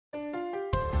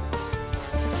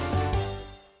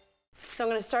So I'm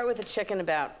going to start with the chicken,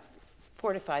 about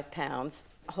 4 to 5 pounds,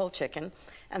 a whole chicken.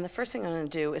 And the first thing I'm going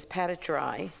to do is pat it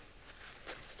dry.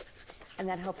 And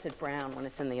that helps it brown when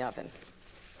it's in the oven.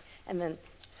 And then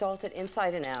salt it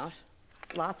inside and out.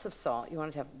 Lots of salt. You want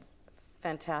it to have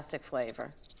fantastic flavor.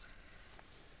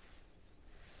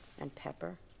 And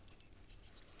pepper.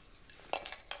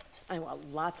 I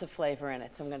want lots of flavor in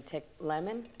it. So I'm going to take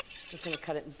lemon. Just going to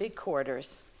cut it in big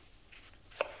quarters.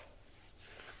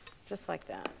 Just like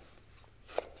that.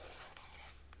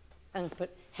 I'm going to put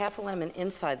half a lemon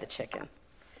inside the chicken.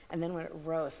 And then when it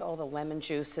roasts, all the lemon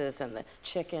juices and the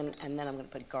chicken, and then I'm going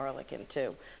to put garlic in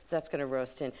too. So that's going to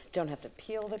roast in. Don't have to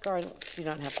peel the garlic. You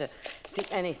don't have to do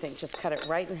anything. Just cut it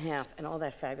right in half, and all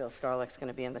that fabulous garlic's going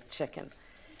to be in the chicken.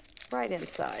 Right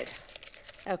inside.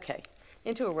 Okay,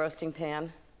 into a roasting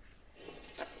pan.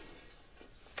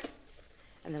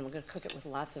 And then we're going to cook it with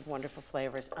lots of wonderful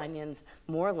flavors, onions,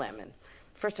 more lemon.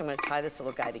 First, I'm going to tie this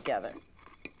little guy together.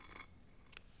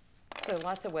 There are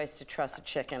lots of ways to truss a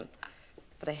chicken,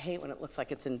 but I hate when it looks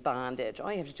like it's in bondage.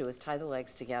 All you have to do is tie the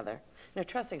legs together. Now,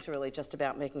 trussing's really just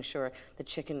about making sure the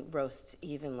chicken roasts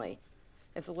evenly.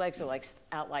 If the legs are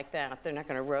out like that, they're not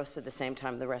going to roast at the same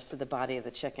time the rest of the body of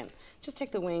the chicken. Just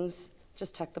take the wings,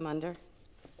 just tuck them under.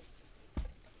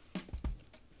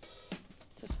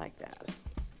 Just like that.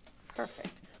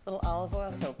 Perfect. A little olive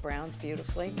oil so it browns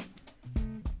beautifully.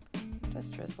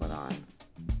 Just drizzle it on.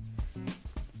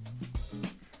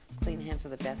 Clean hands are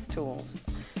the best tools.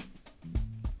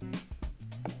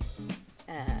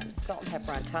 And salt and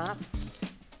pepper on top.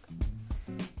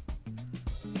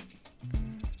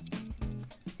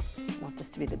 I want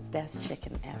this to be the best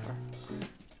chicken ever.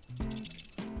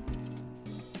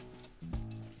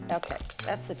 Okay,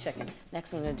 that's the chicken.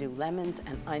 Next I'm going to do lemons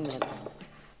and onions.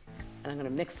 And I'm going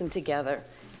to mix them together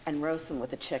and roast them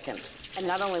with the chicken. And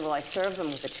not only will I serve them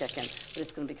with the chicken, but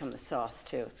it's going to become the sauce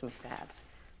too. It's going to be fab.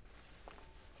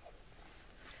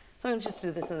 So I'm going to just do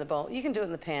this in the bowl. You can do it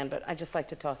in the pan, but I just like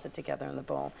to toss it together in the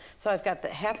bowl. So I've got the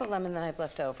half a lemon that I've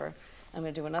left over. I'm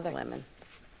going to do another lemon.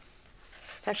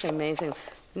 It's actually amazing.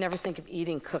 You never think of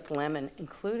eating cooked lemon,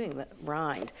 including the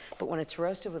rind, but when it's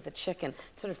roasted with the chicken,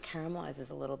 it sort of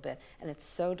caramelizes a little bit, and it's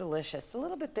so delicious. It's a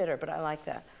little bit bitter, but I like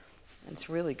that. And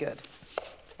it's really good.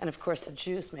 And of course, the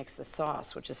juice makes the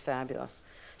sauce, which is fabulous.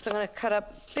 So I'm going to cut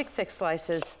up big, thick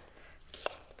slices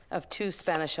of 2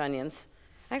 Spanish onions.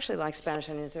 I actually like Spanish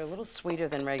onions. They're a little sweeter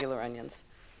than regular onions.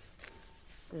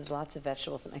 There's lots of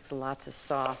vegetables. It makes lots of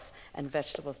sauce and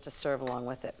vegetables to serve along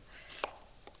with it.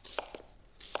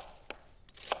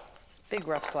 It's big,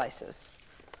 rough slices.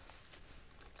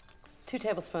 2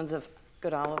 tablespoons of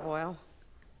good olive oil.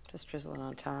 Just drizzle it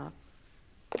on top.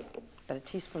 About a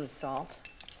teaspoon of salt.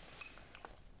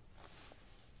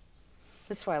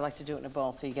 This is why I like to do it in a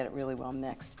bowl, so you get it really well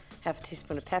mixed. Half a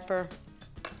teaspoon of pepper.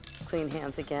 Clean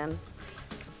hands again.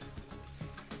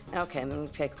 Okay, and then we'll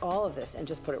take all of this and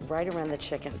just put it right around the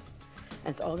chicken. And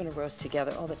it's all going to roast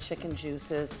together. All the chicken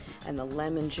juices and the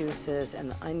lemon juices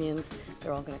and the onions,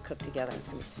 they're all going to cook together. It's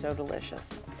going to be so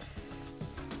delicious.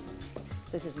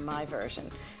 This is my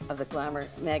version of the Glamour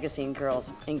magazine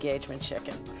girls' engagement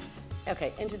chicken.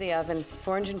 Okay, into the oven,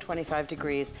 425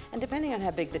 degrees, and depending on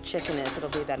how big the chicken is, it'll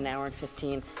be about an hour and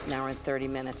 15, an hour and 30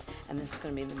 minutes, and this is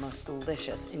going to be the most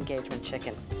delicious engagement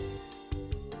chicken.